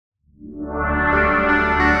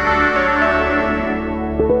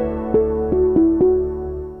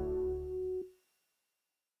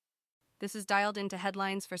This is dialed into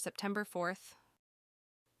headlines for September 4th.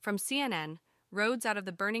 From CNN, roads out of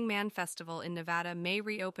the Burning Man Festival in Nevada may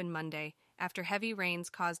reopen Monday after heavy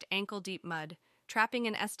rains caused ankle-deep mud, trapping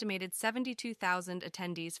an estimated 72,000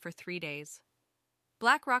 attendees for 3 days.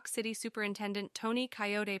 Black Rock City Superintendent Tony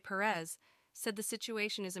Coyote Perez said the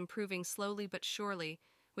situation is improving slowly but surely,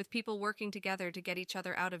 with people working together to get each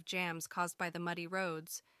other out of jams caused by the muddy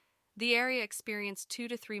roads. The area experienced 2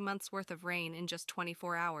 to 3 months' worth of rain in just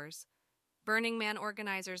 24 hours. Burning Man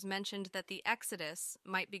organizers mentioned that the exodus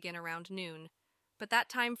might begin around noon, but that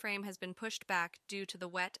time frame has been pushed back due to the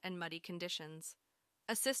wet and muddy conditions.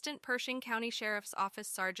 Assistant Pershing County Sheriff's Office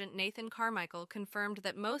Sergeant Nathan Carmichael confirmed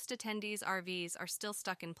that most attendees' RVs are still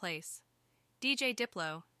stuck in place. DJ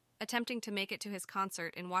Diplo, attempting to make it to his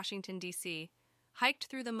concert in Washington, D.C., hiked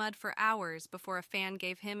through the mud for hours before a fan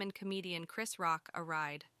gave him and comedian Chris Rock a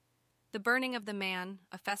ride. The Burning of the Man,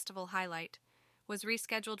 a festival highlight, was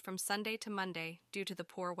rescheduled from Sunday to Monday due to the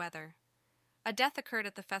poor weather. A death occurred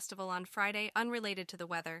at the festival on Friday unrelated to the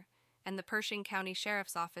weather, and the Pershing County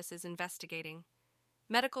Sheriff's Office is investigating.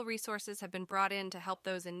 Medical resources have been brought in to help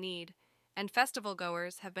those in need, and festival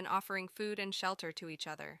goers have been offering food and shelter to each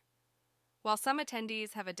other. While some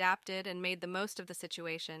attendees have adapted and made the most of the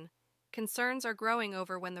situation, concerns are growing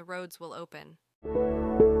over when the roads will open.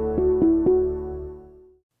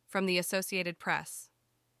 From the Associated Press.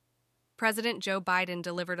 President Joe Biden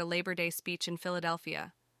delivered a Labor Day speech in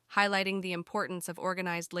Philadelphia, highlighting the importance of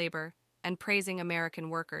organized labor and praising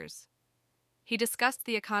American workers. He discussed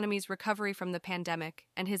the economy's recovery from the pandemic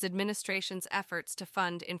and his administration's efforts to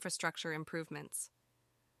fund infrastructure improvements.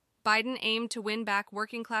 Biden aimed to win back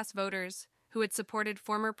working-class voters who had supported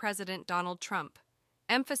former President Donald Trump,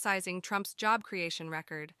 emphasizing Trump's job creation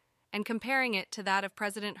record and comparing it to that of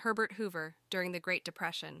President Herbert Hoover during the Great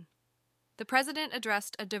Depression. The president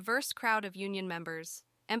addressed a diverse crowd of union members,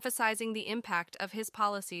 emphasizing the impact of his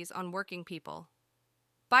policies on working people.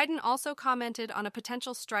 Biden also commented on a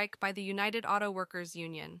potential strike by the United Auto Workers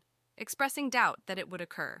Union, expressing doubt that it would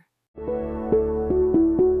occur.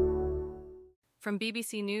 From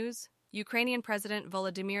BBC News, Ukrainian President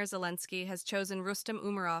Volodymyr Zelensky has chosen Rustem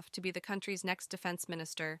Umerov to be the country's next defense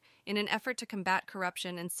minister in an effort to combat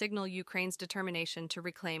corruption and signal Ukraine's determination to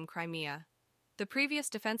reclaim Crimea. The previous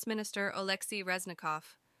defense minister, Oleksiy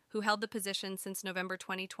Reznikov, who held the position since November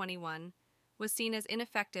 2021, was seen as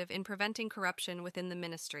ineffective in preventing corruption within the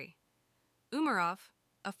ministry. Umerov,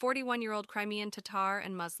 a 41-year-old Crimean Tatar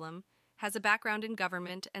and Muslim, has a background in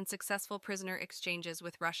government and successful prisoner exchanges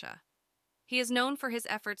with Russia. He is known for his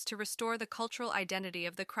efforts to restore the cultural identity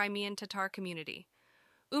of the Crimean Tatar community.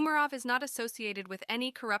 Umerov is not associated with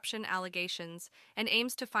any corruption allegations and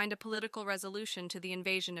aims to find a political resolution to the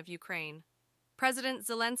invasion of Ukraine. President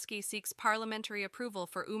Zelensky seeks parliamentary approval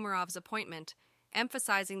for Umerov's appointment,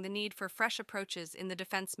 emphasizing the need for fresh approaches in the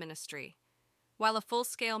defense ministry. While a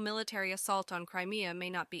full-scale military assault on Crimea may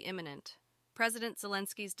not be imminent, President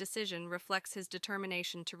Zelensky's decision reflects his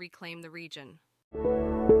determination to reclaim the region.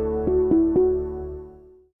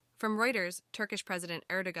 From Reuters, Turkish President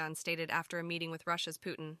Erdogan stated after a meeting with Russia's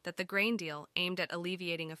Putin that the grain deal, aimed at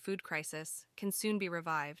alleviating a food crisis, can soon be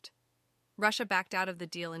revived. Russia backed out of the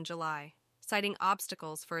deal in July, citing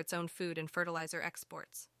obstacles for its own food and fertilizer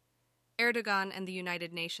exports. Erdogan and the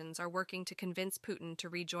United Nations are working to convince Putin to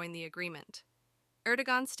rejoin the agreement.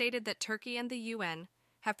 Erdogan stated that Turkey and the UN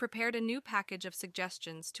have prepared a new package of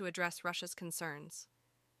suggestions to address Russia's concerns.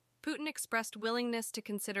 Putin expressed willingness to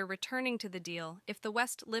consider returning to the deal if the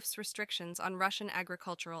West lifts restrictions on Russian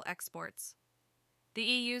agricultural exports. The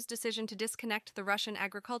EU's decision to disconnect the Russian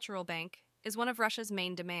Agricultural Bank is one of Russia's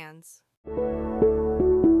main demands.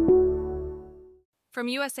 From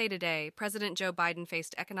USA Today, President Joe Biden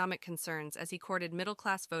faced economic concerns as he courted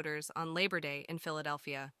middle-class voters on Labor Day in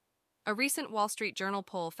Philadelphia. A recent Wall Street Journal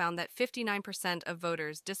poll found that 59% of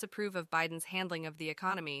voters disapprove of Biden's handling of the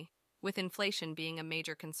economy, with inflation being a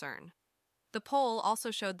major concern. The poll also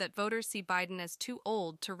showed that voters see Biden as too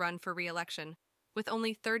old to run for re-election, with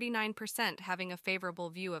only 39% having a favorable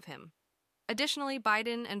view of him. Additionally,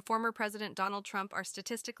 Biden and former President Donald Trump are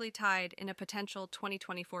statistically tied in a potential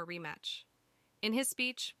 2024 rematch. In his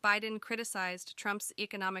speech, Biden criticized Trump's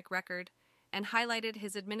economic record and highlighted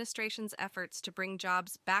his administration's efforts to bring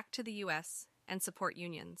jobs back to the U.S. and support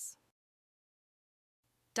unions.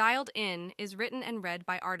 Dialed In is written and read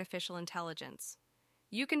by artificial intelligence.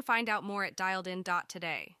 You can find out more at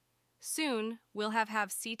dialedin.today. Soon, we'll have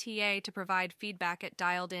CTA to provide feedback at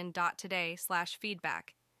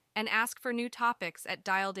dialedin.today/feedback and ask for new topics at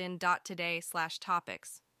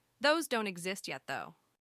dialedin.today/topics. Those don't exist yet, though.